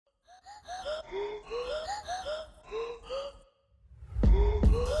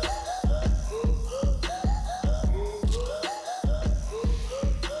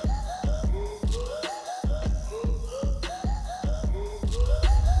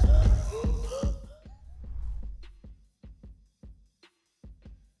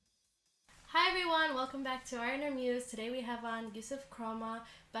welcome back to Our Muse. Today we have on Youssef Kromah,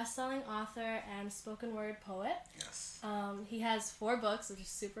 best-selling author and spoken word poet. Yes. He has 4 books, which is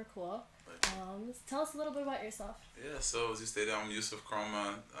super cool. Tell us a little bit about yourself. Yeah, so as you stated, I'm Youssef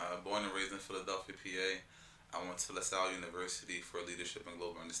Kromah, born and raised in Philadelphia, PA. I went to LaSalle University for Leadership and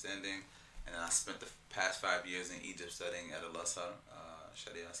Global Understanding, and I spent the past 5 years in Egypt studying at Al-Azhar,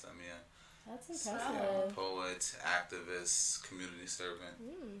 Sharia Islamiyah. That's So, impressive. poet, activist, community servant.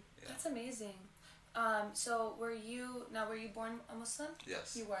 Yeah. That's amazing. So were you born a Muslim?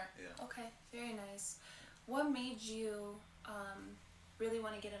 Yes. You were? Yeah. Okay, very nice. What made you really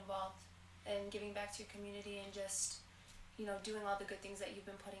want to get involved in giving back to your community and just, doing all the good things that you've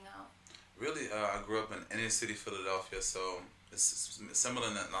been putting out? Really, I grew up in inner city Philadelphia, so it's similar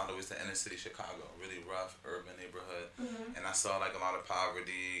in a lot of ways to inner city Chicago. Really rough, urban neighborhood. Mm-hmm. And I saw like a lot of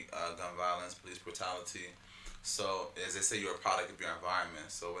poverty, gun violence, police brutality. So, as they say, you're a product of your environment.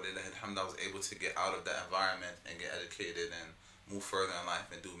 So, I was able to get out of that environment and get educated and move further in life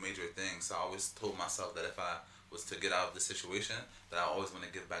and do major things. So, I always told myself that if I was to get out of the situation, that I always want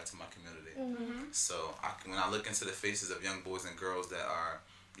to give back to my community. Mm-hmm. So, when I look into the faces of young boys and girls that are,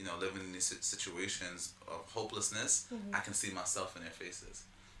 living in these situations of hopelessness, I can see myself in their faces.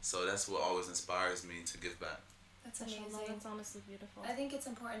 So, that's what always inspires me to give back. That's amazing. That's honestly beautiful. I think it's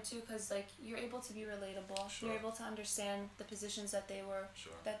important too because you're able to be relatable. Sure. You're able to understand the positions that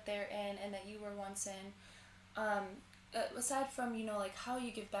that they're in and that you were once in. Aside from how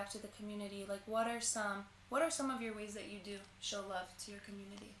you give back to the community, what are some of your ways that you do show love to your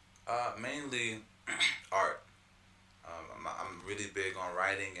community? Mainly art. I'm really big on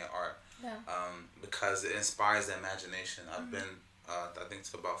writing and art. Yeah. Because it inspires the imagination. I've been I think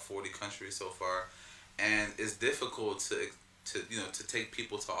to about 40 countries so far. And it's difficult to take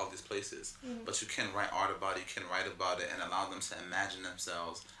people to all these places, but you can write art about it, you can write about it, and allow them to imagine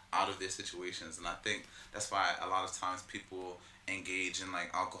themselves out of their situations. And I think that's why a lot of times people engage in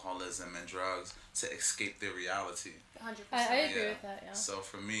alcoholism and drugs to escape their reality. 100%. I agree with that. Yeah. So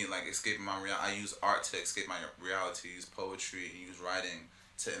for me, escaping my reality, I use art to escape my reality. Use poetry, use writing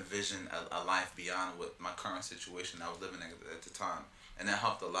to envision a life beyond what my current situation I was living in at the time, and that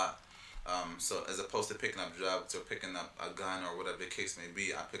helped a lot. So as opposed to picking up drugs or picking up a gun or whatever the case may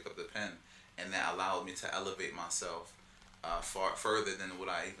be, I picked up the pen, and that allowed me to elevate myself far further than what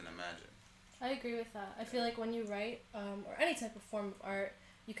I even imagined. I agree with that. I feel like when you write or any type of form of art,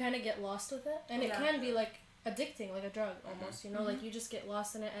 you kind of get lost with it, and it can be addicting, like a drug almost. You just get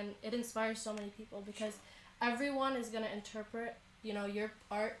lost in it, and it inspires so many people because everyone is gonna interpret your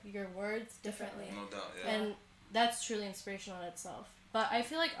art, your words differently. No doubt, yeah. And that's truly inspirational in itself. But I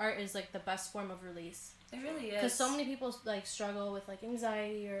feel like art is the best form of release. It really is. Because so many people struggle with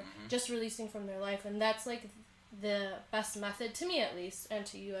anxiety or just releasing from their life, and that's the best method to me at least, and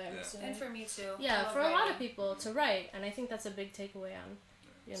to you, I'm assuming. And for me too. Yeah, for a lot of people to write, and I think that's a big takeaway on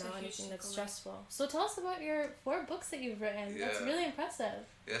anything that's stressful. So tell us about your 4 books that you've written. Yeah. That's really impressive.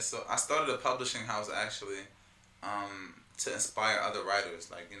 Yeah, so I started a publishing house actually to inspire other writers,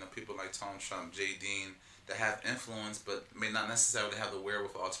 people like Tone Trump, Jay Dean, that have influence but may not necessarily have the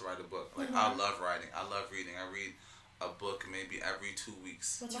wherewithal to write a book. I love writing. I love reading. I read a book maybe every 2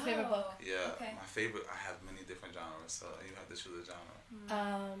 weeks. What's your favorite book? Yeah, Okay. my favorite. I have many different genres, so you have to choose a genre.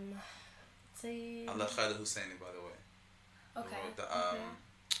 Say. I love Khaled Hosseini, by the way. Okay. Who wrote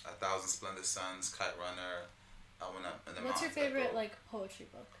the A Thousand Splendid Suns, Kite Runner. What's your favorite poetry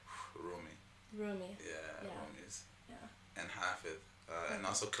book? Rumi. Rumi. Yeah, Rumi's. Yeah. And Hafid. And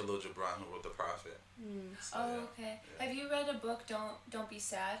also Khalil Gibran, who wrote The Prophet. So, Okay. Yeah. Have you read a book, Don't Be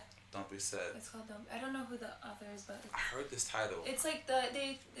Sad? Don't Be Sad. It's called I don't know who the author is, but I heard this title. it's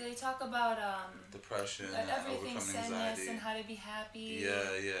they talk about Depression, everything, overcoming sadness, anxiety. and how to be happy.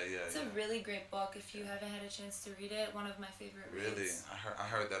 Yeah. It's a really great book. If you haven't had a chance to read it, one of my favorite Really, reads. I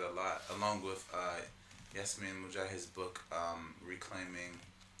heard that a lot, along with Yasmin Mujahid's book, Reclaiming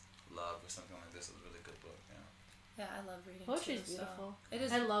Love or something like this. It was a really good book. Yeah, I love reading. Poetry is too, beautiful. So it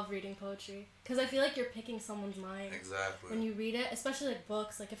is. I love reading poetry because I feel like you're picking someone's mind. Exactly. When you read it, especially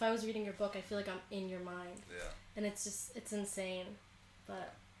books. If I was reading your book, I feel like I'm in your mind. Yeah. And it's insane.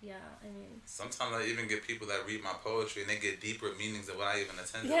 But yeah, I mean. Sometimes I even get people that read my poetry and they get deeper meanings than what I even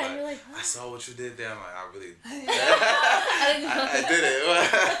intended. Yeah, and you're like, I saw what you did there. I'm like, I really. I didn't know. I did it.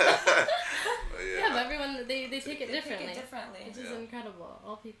 But Yeah, but everyone they take it differently. Take it differently. Which is incredible.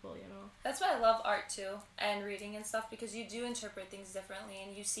 All people, That's why I love art too, and reading and stuff, because you do interpret things differently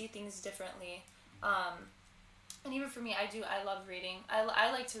and you see things differently. And even for me, I love reading.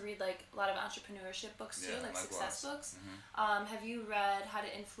 I like to read a lot of entrepreneurship books too, success books. Have you read How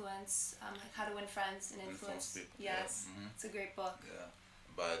to Influence, How to Win Friends and Influence? People. Yes, Yeah. it's a great book. Yeah,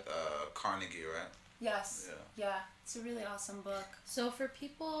 but Carnegie, right? Yes. Yeah. It's a really awesome book. So for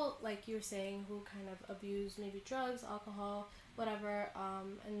people, like you were saying, who kind of abuse maybe drugs, alcohol, whatever,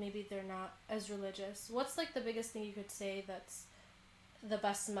 and maybe they're not as religious, what's like the biggest thing you could say that's the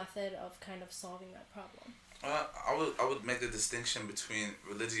best method of kind of solving that problem? I would make the distinction between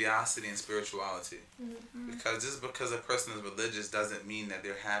religiosity and spirituality, because just because a person is religious doesn't mean that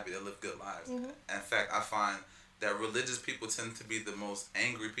they're happy to live good lives. In fact, I find that religious people tend to be the most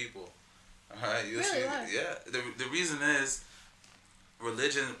angry people. Alright, you see, yeah. The reason is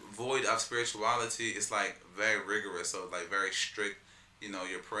religion void of spirituality is like very rigorous, so like very strict. You know,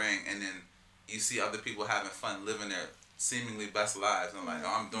 you're praying, and then you see other people having fun, living their seemingly best lives, and like,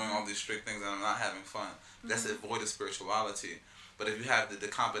 oh, I'm doing all these strict things and I'm not having fun. That's a void of spirituality. But if you have the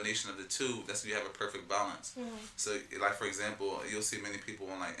combination of the two, that's when you have a perfect balance. So, like for example, you'll see many people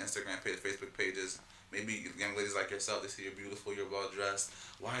on like Instagram page, Facebook pages. Maybe young ladies like yourself, they see you're beautiful, you're well dressed.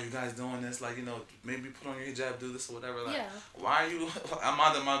 Why are you guys doing this? Like, you know, maybe put on your hijab, do this or whatever. Like, why are you? I'm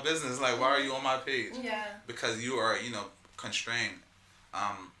out of my business. Like, why are you on my page? Yeah. Because you are, you know, constrained.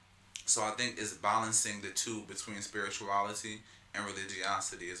 So I think it's balancing the two between spirituality and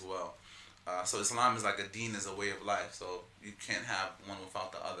religiosity as well. So Islam is like a deen, is a way of life. So you can't have one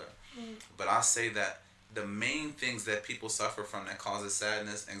without the other. But I say that the main things that people suffer from that causes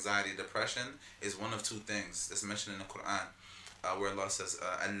sadness, anxiety, depression is one of two things that's mentioned in the Quran, where Allah says,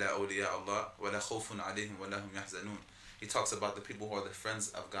 "Alla awliya Allah wa la khawfun alayhim wa lahum yahzanun." He talks about the people who are the friends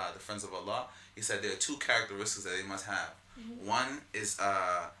of God, the friends of Allah. He said there are two characteristics that they must have. One is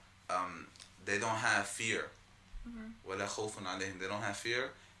they don't have fear. Wa la khawfun alayhim. They don't have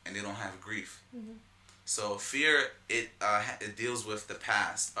fear, and they don't have grief. So fear, it deals with the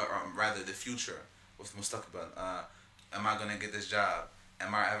past, or rather the future. With mustaqbal, am I gonna get this job?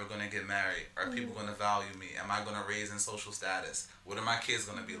 Am I ever gonna get married? Are people gonna value me? Am I gonna raise in social status? What are my kids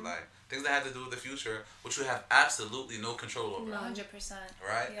gonna be like? Things that have to do with the future, which you have absolutely no control over. 100%.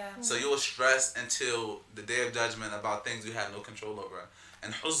 Right? Yeah. So you'll stress until the day of judgment about things you have no control over.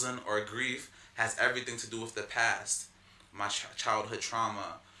 And huzn, or grief, has everything to do with the past. My childhood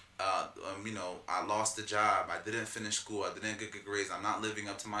trauma. You know, I lost the job, I didn't finish school, I didn't get good grades, I'm not living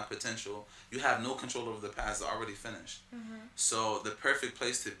up to my potential. You have no control over the past, it's already finished. So the perfect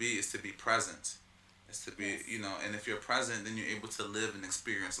place to be is to be present. It's to be, you know, and if you're present, then you're able to live and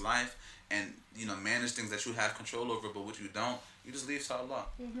experience life and, you know, manage things that you have control over, but what you don't, you just leave to Allah.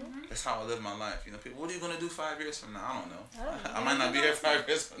 That's how I live my life. You know, people, what are you going to do 5 years from now? I don't know. I might not be here 5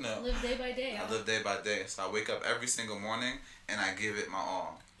 years from now. Live day by day. I live day by day. So I wake up every single morning and I give it my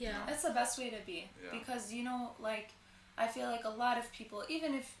all. Yeah, you know? That's the best way to be. Because, you know, like, I feel like a lot of people,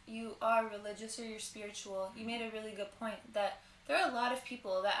 even if you are religious or you're spiritual, you made a really good point that there are a lot of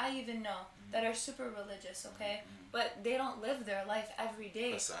people that I even know that are super religious, okay? But they don't live their life every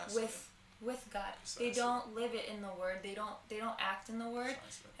day with God. They don't live it in the Word. They don't act in the Word,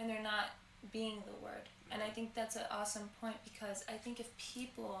 and they're not being the Word. And I think that's an awesome point, because I think if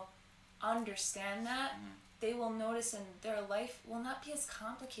people understand that, they will notice and their life will not be as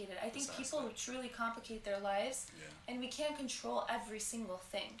complicated. I think people truly complicate their lives, and we can't control every single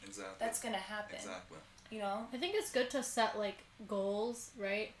thing that's going to happen. You know? I think it's good to set, like, goals,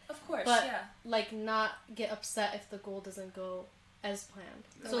 right? Of course, but, like, not get upset if the goal doesn't go as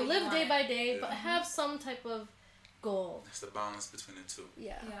planned. So live day by day, but have some type of goal. It's the balance between the two.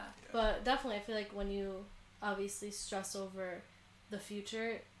 Yeah. But definitely, I feel like when you obviously stress over the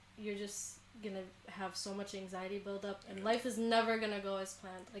future, you're just gonna have so much anxiety build up, and life is never gonna go as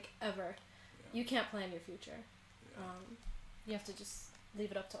planned, like, ever. You can't plan your future. You have to just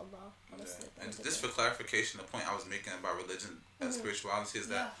leave it up to Allah, honestly. And just for clarification, the point I was making about religion and spirituality is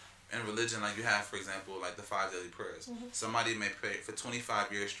that in religion, like, you have, for example, like the 5 daily prayers. Somebody may pray for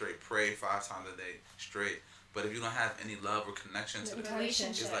 25 years straight, pray 5 times a day straight. But if you don't have any love or connection to the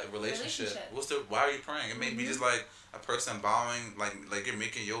relationship, it's like relationship. Why are you praying? It may be just like a person bowing, like you're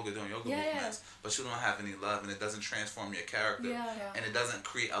making yoga, doing yoga movements, but you don't have any love, and it doesn't transform your character, and it doesn't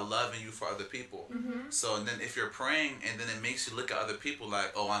create a love in you for other people. So and then if you're praying, and then it makes you look at other people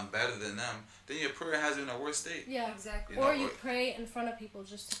like, oh, I'm better than them, then your prayer has you in a worse state. Yeah, exactly. Or you pray in front of people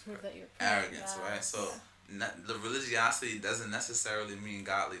just to prove that you're praying. Arrogance, right? So the religiosity doesn't necessarily mean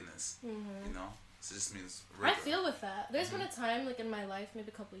godliness. You know. So it just means rigor. I feel with that. There's been a time, like, in my life, maybe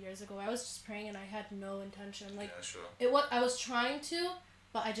a couple of years ago, I was just praying and I had no intention. Like, I was trying to,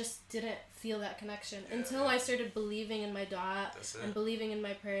 but I just didn't feel that connection until I started believing in my dua and believing in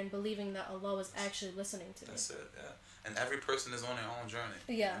my prayer and believing that Allah was actually listening to me. That's it, And every person is on their own journey.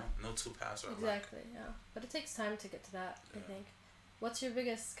 Yeah. You know? No two paths are alike. Exactly, But it takes time to get to that, I think. What's your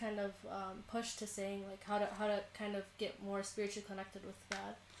biggest kind of push to saying, like, how to kind of get more spiritually connected with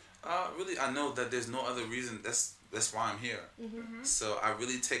God? Really, I know that there's no other reason. That's why I'm here. Mm-hmm. So I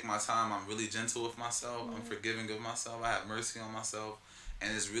really take my time. I'm really gentle with myself. I'm forgiving of myself. I have mercy on myself,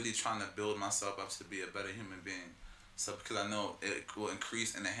 and it's really trying to build myself up to be a better human being. So because I know it will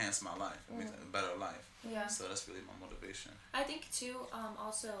increase and enhance my life, it makes it a better life. Yeah. So that's really my motivation. I think too.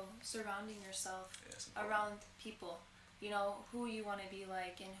 Also surrounding yourself around people. You know who you want to be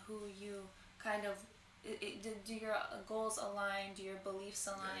like, and who you kind of. Do your goals align? Do your beliefs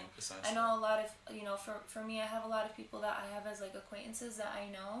align? Yeah, I know a lot of, for me, I have a lot of people that I have as like acquaintances that I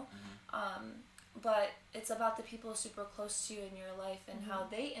know, but it's about the people super close to you in your life and how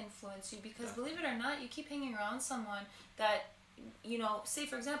they influence you, because believe it or not, you keep hanging around someone that, say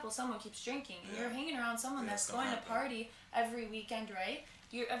for example, someone keeps drinking, and you're hanging around someone that's going to party every weekend, right?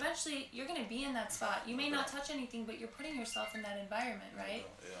 You're going to be in that spot. You may not touch anything, but you're putting yourself in that environment, right?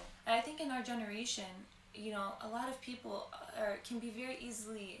 Yeah. And I think in our generation, a lot of people can be very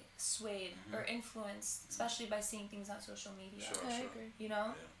easily swayed or influenced, especially by seeing things on social media. Sure. I agree.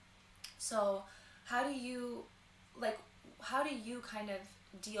 Yeah. So how do you kind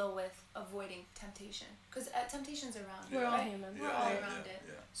of deal with avoiding temptation? Because temptation's around. We're all right? human. We're all around it.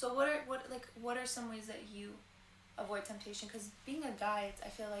 Yeah. So what are some ways that you avoid temptation? Because being a guy, I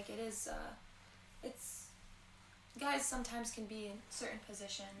feel like it is. It's guys sometimes can be in certain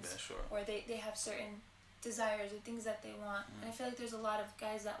positions, or they have certain desires or things that they want, and I feel like there's a lot of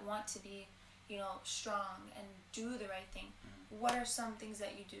guys that want to be, strong and do the right thing. What are some things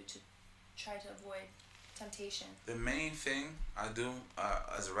that you do to try to avoid temptation? The main thing I do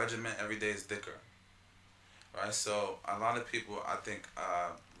as a regimen every day is dhikr. Right, so a lot of people I think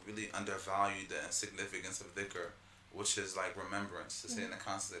really undervalue the significance of dhikr, which is like remembrance, to say in the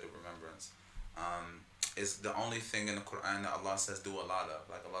constant state of remembrance. It's the only thing in the Quran that Allah says do a lot of.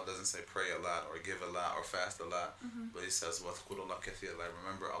 Like Allah doesn't say pray a lot or give a lot or fast a lot, but He says وَاذْكُرُوا اللَّهَ كَثِيرًا, like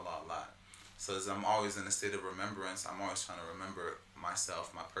remember Allah a lot. So as I'm always in a state of remembrance, I'm always trying to remember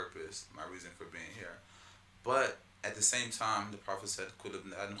myself, my purpose, my reason for being here. But at the same time, the Prophet said كُلُّ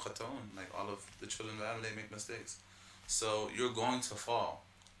ابْنِ آدَمَ خَطَّاءٌ, like all of the children of Adam, they make mistakes. So you're going to fall.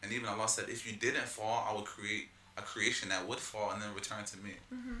 And even Allah said, if you didn't fall, I will create a creation that would fall and then return to me.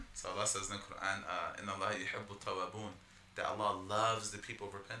 So Allah says in the Quran, "Inna Allah yuhibbu tawabun," that Allah loves the people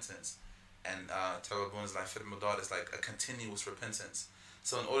of repentance, and tawabun is like fi'l mudar, is like a continuous repentance.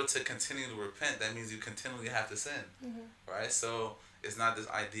 So in order to continue to repent, that means you continually have to sin, right? So it's not this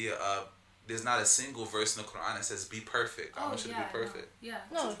idea of there's not a single verse in the Quran that says be perfect. I want you to be perfect.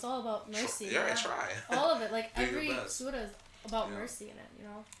 No, it's all about mercy. Try. All of it, like every surah is about mercy in it,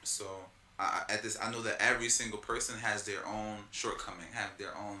 So. I know that every single person has their own shortcoming, have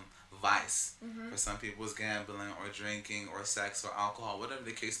their own vice. For some people, it's gambling or drinking or sex or alcohol, whatever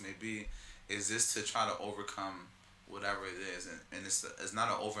the case may be. Is this to try to overcome whatever it is, and it's not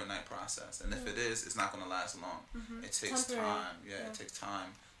an overnight process. And if it is, it's not going to last long. It takes time. It takes time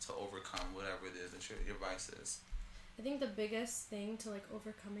to overcome whatever it is that your vice is. I think the biggest thing to like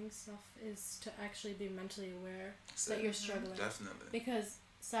overcoming stuff is to actually be mentally aware that you're struggling. Definitely. Because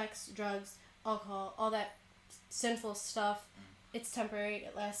sex, drugs, alcohol, all that sinful stuff, it's temporary.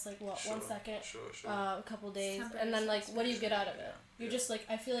 It lasts like 1 second, a couple days, and then like what do you get out of it? You're just like,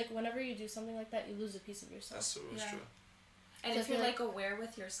 I feel like whenever you do something like that, you lose a piece of yourself. That's true. And if you're like aware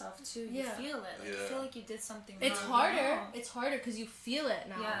with yourself too, you feel it. Like you feel like you did something wrong. It's harder. It's harder because you feel it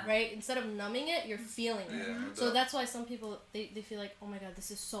now, right? Instead of numbing it, you're feeling it. So that's why some people they feel like, oh my God,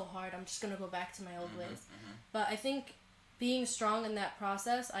 this is so hard. I'm just gonna go back to my old ways. But I think being strong in that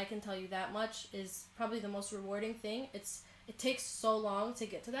process, I can tell you that much, is probably the most rewarding thing. It takes so long to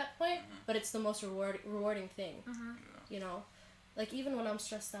get to that point, but it's the most rewarding thing. Like even when I'm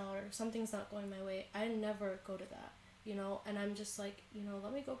stressed out or something's not going my way, I never go to that. And I'm just like,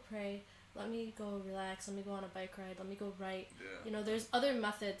 let me go pray, let me go relax, let me go on a bike ride, let me go write. There's other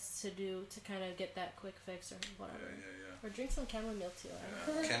methods to do to kind of get that quick fix or whatever. Or drink some chamomile too.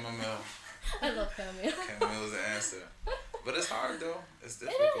 Chamomile. I love chamomile. Chamomile is the answer. But it's hard though. It's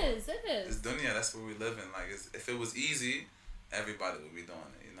difficult. It is. It's dunya, that's where we live in. Like, if it was easy, everybody would be doing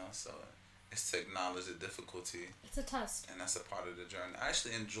it, So it's to acknowledge the difficulty. It's a test. And that's a part of the journey. I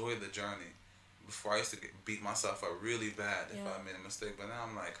actually enjoy the journey. Before I used to beat myself up really bad if I made a mistake. But now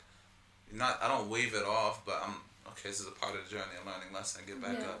I'm like, I don't wave it off, but I'm, okay, this is a part of the journey, a learning lesson, get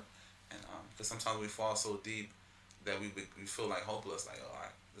back up. And because sometimes we fall so deep that we feel like hopeless, like, oh,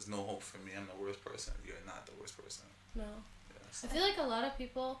 there's no hope for me, I'm the worst person. You're not the worst person. No. I feel like a lot of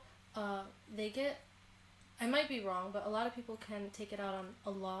people, I might be wrong, but a lot of people can take it out on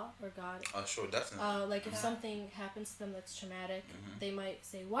Allah or God. Sure, definitely. Like if something happens to them that's traumatic, they might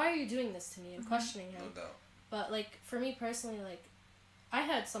say, why are you doing this to me? And questioning him. No doubt. But like for me personally, like I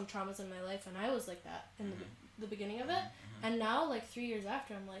had some traumas in my life, and I was like that in the beginning of it, and now like 3 years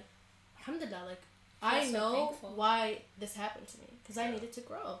after, I'm like, alhamdulillah, like I know why this happened to me because I needed to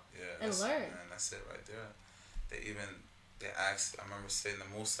grow and learn. And that's it right there. They asked, I remember saying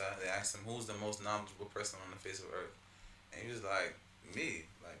to Musa, they asked him, who's the most knowledgeable person on the face of earth? And he was like, me.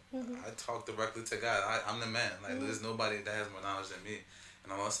 Like, I talk directly to God. I'm the man. Like, there's nobody that has more knowledge than me.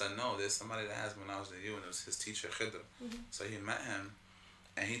 And Allah said, no, there's somebody that has more knowledge than you, and it was his teacher, Khidr. So he met him,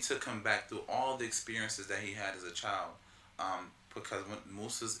 and he took him back through all the experiences that he had as a child. Because when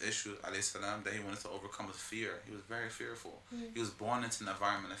Musa's issue, alayhi salam, that he wanted to overcome was fear. He was very fearful. He was born into an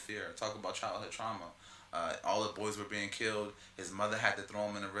environment of fear. Talk about childhood trauma. All the boys were being killed. His mother had to throw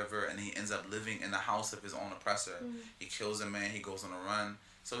him in a river, and he ends up living in the house of his own oppressor. He kills a man. He goes on a run.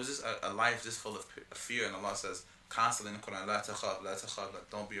 So it's just a life just full of fear. And Allah says constantly in the Quran, "La takhaf, la takhaf." Like,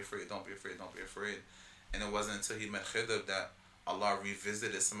 don't be afraid, don't be afraid, don't be afraid. And it wasn't until he met Khidr that Allah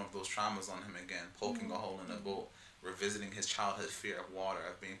revisited some of those traumas on him again, poking a hole in the boat, revisiting his childhood fear of water,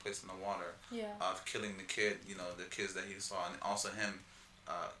 of being placed in the water, of killing the kid, the kids that he saw, and also him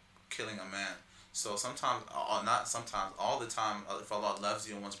killing a man. So sometimes, not sometimes, all the time, if Allah loves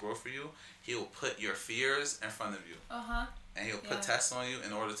you and wants growth for you, He'll put your fears in front of you. And He'll put tests on you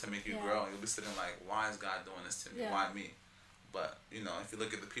in order to make you grow. And you'll be sitting like, why is God doing this to me? Why me? But, if you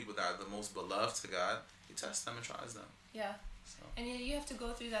look at the people that are the most beloved to God, He tests them and tries them. Yeah. So. And you have to go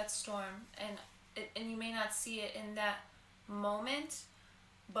through that storm, and you may not see it in that moment,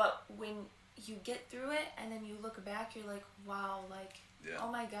 but when you get through it and then you look back, you're like, wow, like,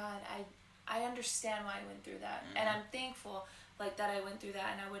 oh my God, I understand why I went through that. And I'm thankful like that I went through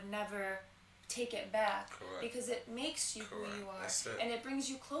that, and I would never take it back. Because it makes you who you are, and it brings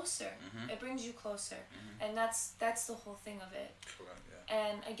you closer. It brings you closer. And that's the whole thing of it.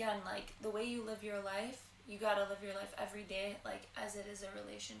 And again, like, the way you live your life, you gotta live your life every day like as it is a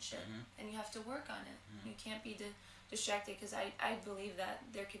relationship, and you have to work on it. You can't be distracted, because I believe that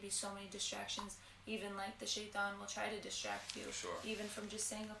there could be so many distractions. Even like the shaitan will try to distract you, even from just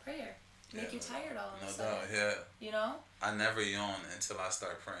saying a prayer. Make you tired all of a sudden. No doubt, I never yawn until I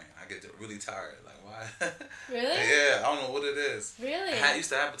start praying. I get really tired. Like, why? Really? I don't know what it is. Really? It used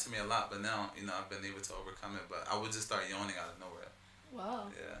to happen to me a lot, but now, I've been able to overcome it. But I would just start yawning out of nowhere.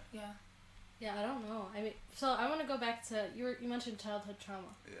 Wow. Yeah, I don't know. I mean, so I want to go back to, you mentioned childhood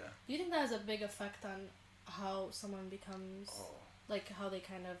trauma. Yeah. Do you think that has a big effect on how someone becomes, like how they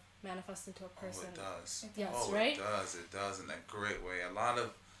kind of manifest into a person? Oh, it does. Yes, right? It does in a great way. A lot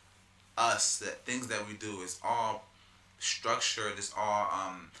of things that we do is all structured, it's all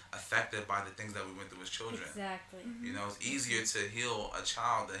affected by the things that we went through as children. Exactly. It's easier to heal a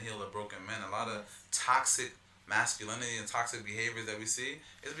child than heal a broken man. A lot of toxic masculinity and toxic behaviors that we see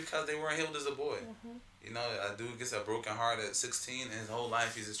is because they weren't healed as a boy. A dude gets a broken heart at 16, and his whole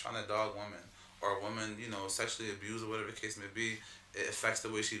life he's just trying to dog women, or a woman, sexually abused or whatever the case may be. It affects the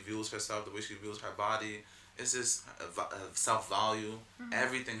way she views herself, the way she views her body. It's just self-value.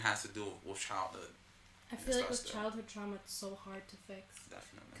 Everything has to do with childhood. I feel like with childhood trauma, it's so hard to fix.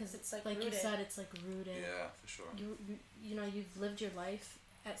 Definitely. Because it's like you said, it's like rooted. Yeah, for sure. You've lived your life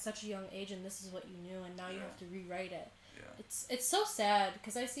at such a young age, and this is what you knew, and now you have to rewrite it. It's so sad,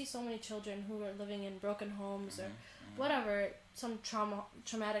 because I see so many children who are living in broken homes or whatever, some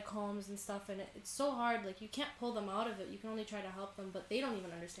traumatic homes and stuff, and it's so hard. Like, you can't pull them out of it. You can only try to help them, but they don't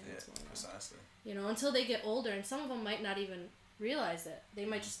even understand what's going on. Precisely. Until they get older, and some of them might not even realize it. They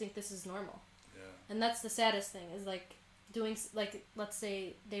might just think this is normal. And that's the saddest thing, is like doing, like, let's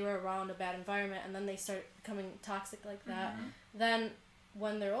say they were around a bad environment and then they start becoming toxic like that. Then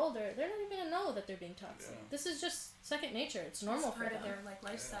when they're older, they're not even gonna know that they're being toxic. This is just second nature. It's normal for them. It's part of their like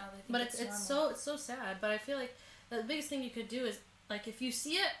lifestyle. But it's so sad. But I feel like the biggest thing you could do is, like, if you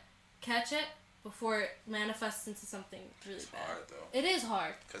see it, catch it before it manifests into something really bad. It's hard though. It is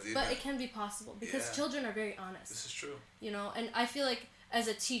hard, but it can be possible, because children are very honest. This is true. And I feel like, as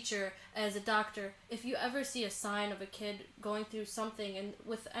a teacher, as a doctor, if you ever see a sign of a kid going through something, and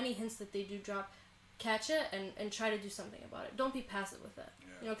with any hints that they do drop, catch it and try to do something about it. Don't be passive with it.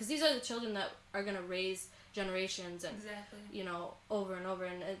 Because these are the children that are going to raise generations, and over and over,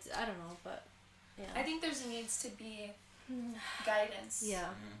 and it's, I don't know, but I think there needs to be guidance.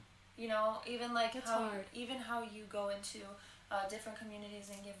 Even like how you go into different communities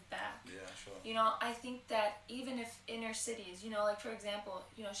and give back. I think that even if inner cities, like for example,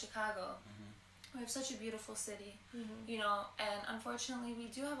 Chicago, we have such a beautiful city, and unfortunately we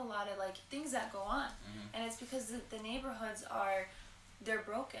do have a lot of like things that go on, and it's because the neighborhoods they're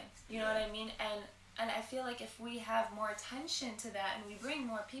broken. You know what I mean? And I feel like if we have more attention to that, and we bring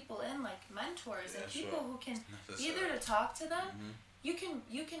more people in, like mentors and people who can be there to talk to them, you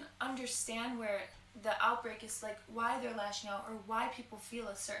can understand where the outbreak is, like, why they're lashing out or why people feel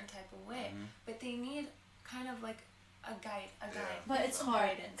a certain type of way, but they need kind of like a guide. But it's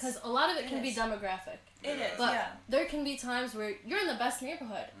hard because a lot of it can be demographic. It is, but there can be times where you're in the best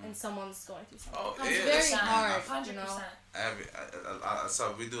neighborhood and someone's going through something. Oh, it's very hard, 100%. You know?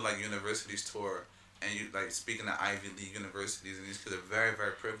 So we do like universities tour, and you like speaking at Ivy League universities, and these kids are very,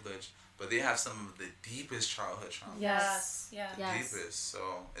 very privileged, but they have some of the deepest childhood trauma. Yes. Deepest. So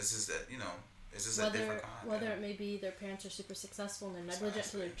it's just that, you know, it's just a different kind. Whether it may be their parents are super successful and they're negligent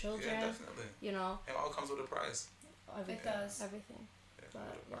to their children. Yeah, definitely. You know. It all comes with a price. It does. Everything. But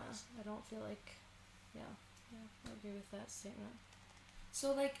I don't feel like, I agree with that statement.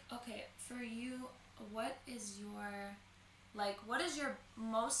 So, like, okay, for you, what is your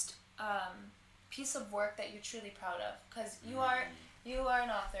most piece of work that you're truly proud of? Because you are an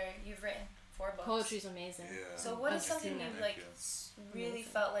author. You've written 4 books. Poetry's amazing. Yeah. So what is something you've like really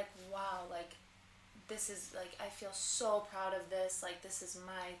felt like, wow, like this is like, I feel so proud of this. Like this is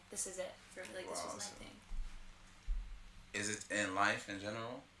it for me. Like this was my thing. Is it in life in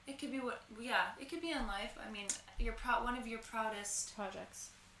general? It could be it could be in life. I mean, one of your proudest projects,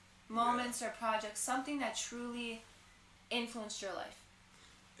 moments or projects, something that truly influenced your life.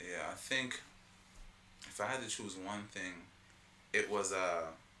 Yeah, I think if I had to choose one thing, it was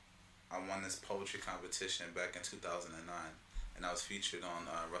I won this poetry competition back in 2009, and I was featured on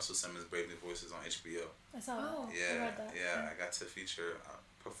Russell Simmons' Brave New Voices on HBO. I saw that. I got to feature,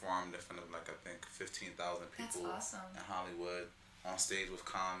 performed in front of like I think 15,000 people. That's awesome. In Hollywood, on stage with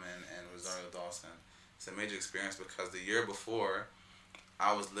Common and Rosario Dawson. It's a major experience because the year before,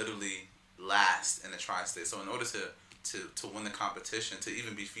 I was literally last in the tri-state. So in order to win the competition, to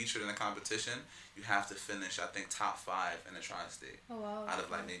even be featured in the competition, you have to finish, I think, top 5 in the tri-state. Oh, wow. Out of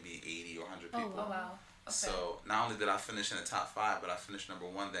like maybe 80 or 100 people. Oh, wow. Okay. So not only did I finish in the top 5, but I finished number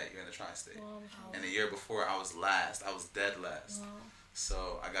 1 that year in the tri-state. Wow. And the year before, I was last. I was dead last. Wow.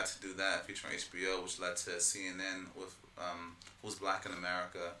 So I got to do that featuring HBO, which led to CNN with Who's Black in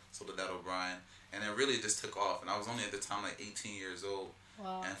America, Soledad O'Brien. And it really just took off. And I was only at the time like 18 years old.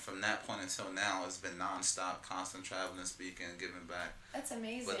 Wow. And from that point until now, it's been nonstop, constant traveling, speaking, giving back. That's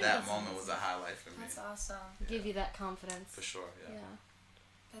amazing. But that moment was a highlight for me. That's awesome. Give you that confidence. For sure, yeah.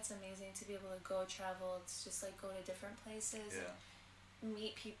 That's amazing to be able to go travel. It's just like go to different places. Yeah. And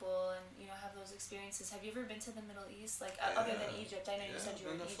meet people and, you know, have those experiences. Have you ever been to the Middle East? Like, other than Egypt? I know you said you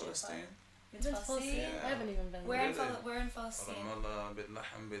were in Egypt. Palestine. Been to Palestine? I haven't even been Where there. Where in Palestine? Ramallah,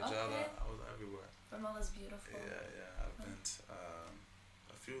 Bethlehem, Bijala. I was everywhere. Ramallah's beautiful. Yeah. I've been to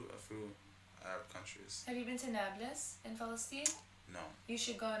a few Arab countries. Have you been to Nablus in Palestine? No. You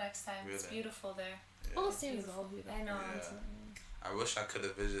should go next time. Really? It's beautiful there. Yeah. Palestine is all beautiful. I know. Yeah. I wish I could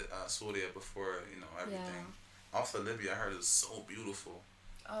have visited Syria before, you know, everything. Yeah. Also, Libya, I heard is so beautiful.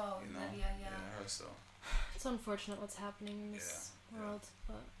 Oh, you know? Libya, yeah. I heard so. It's unfortunate what's happening in this world,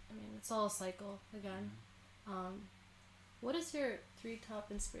 but I mean, it's all a cycle again. What is your 3 top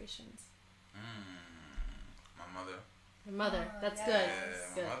inspirations? My mother. Your mother. That's yes.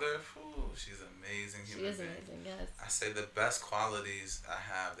 good. Yeah, my mother, she's an amazing human being. She is amazing, yes. I say the best qualities I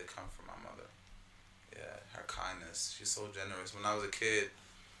have, they come from my mother. Yeah, her kindness. She's so generous. When I was a kid,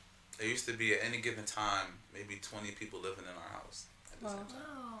 there used to be at any given time, maybe 20 people living in our house at the same time.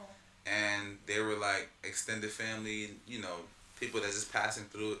 Wow. And they were like extended family, you know, people that's just passing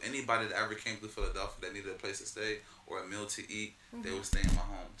through. Anybody that ever came through Philadelphia that needed a place to stay or a meal to eat, they would stay in my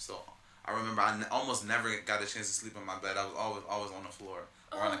home. So I remember I almost never got a chance to sleep in my bed. I was always on the floor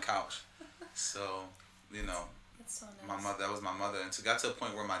or on the couch. So, you know, that's so nice. That was my mother. And it got to a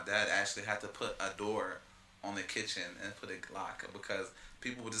point where my dad actually had to put a door on the kitchen and put a lock because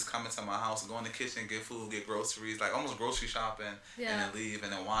people would just come into my house, go in the kitchen, get food, get groceries, like almost grocery shopping, and then leave,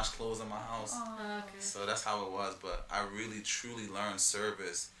 and then wash clothes in my house. Okay. So that's how it was. But I really, truly learned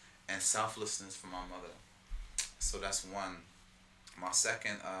service and selflessness from my mother. So that's one. My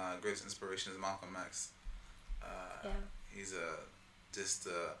second greatest inspiration is Malcolm X. He's just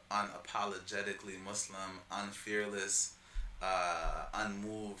unapologetically Muslim, unfearless,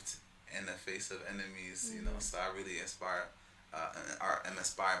 unmoved in the face of enemies. You know, so I really am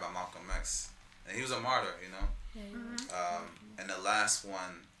inspired by Malcolm X, and he was a martyr. You know. And the last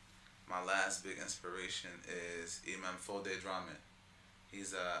one, my last big inspiration is Imam Fode Dramet.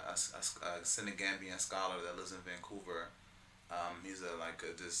 He's a Senegambian scholar that lives in Vancouver. He's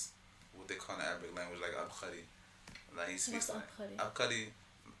just what they call in the Arabic language like Abkhari. Like he speaks like Abkhari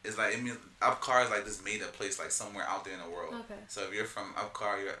is like, it means Abkhar is like this made up place like somewhere out there in the world. Okay. So if you're from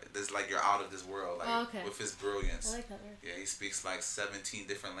Abkhar, you're out of this world with his brilliance. I like that word. Yeah, he speaks like 17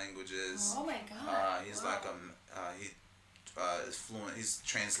 different languages. Oh my God. He's wow. like he is fluent. He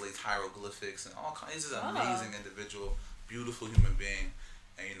translates hieroglyphics and all kinds. He's just an amazing individual, beautiful human being,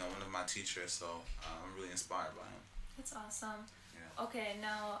 and one of my teachers. So I'm really inspired by him. That's awesome. Yeah. Okay,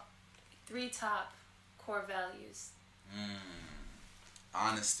 now 3 top core values.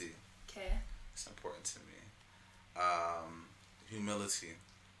 Honesty. Okay. It's important to me. Humility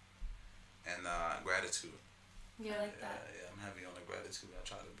and gratitude. Yeah, I like that. Yeah, I'm heavy on the gratitude. I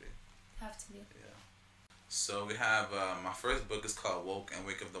try to be. Have to be. Yeah. So we have my first book is called Woke and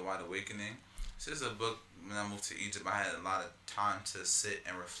Wake of the Wide Awakening. This is a book. When I moved to Egypt, I had a lot of time to sit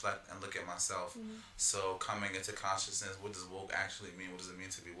and reflect and look at myself. So coming into consciousness, what does woke actually mean? What does it mean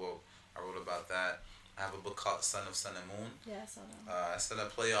to be woke? I wrote about that. I have a book called Son of Sun and Moon. Yeah, I saw that. I said I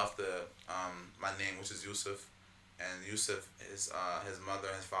play off the my name, which is Youssef, and Youssef is his mother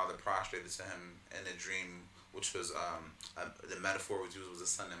and his father prostrated to him in a dream, which was the metaphor was used was the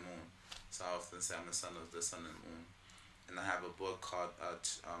sun and moon. So I often say I'm the son of the sun and moon. And I have a book called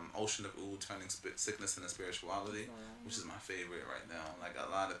Ocean of Oud, Turning Sickness into Spirituality, which is my favorite right now. Like a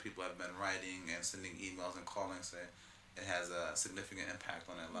lot of people have been writing and sending emails and calling saying it has a significant impact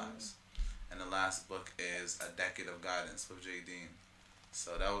on their lives. And the last book is A Decade of Guidance with J. Dean.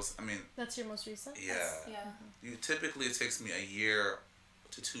 So that was, That's your most recent? Yeah. Typically it takes me a year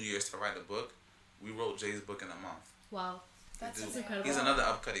to 2 years to write a book. We wrote Jay's book in a month. Wow. That's incredible. He's another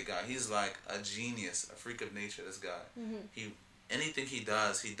upcutty guy. He's like a genius, a freak of nature, this guy. Anything he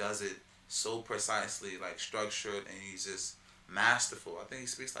does it so precisely, like structured, and he's just masterful. I think he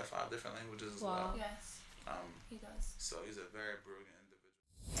speaks like 5 different languages as well. Yes. He does. So he's a very brilliant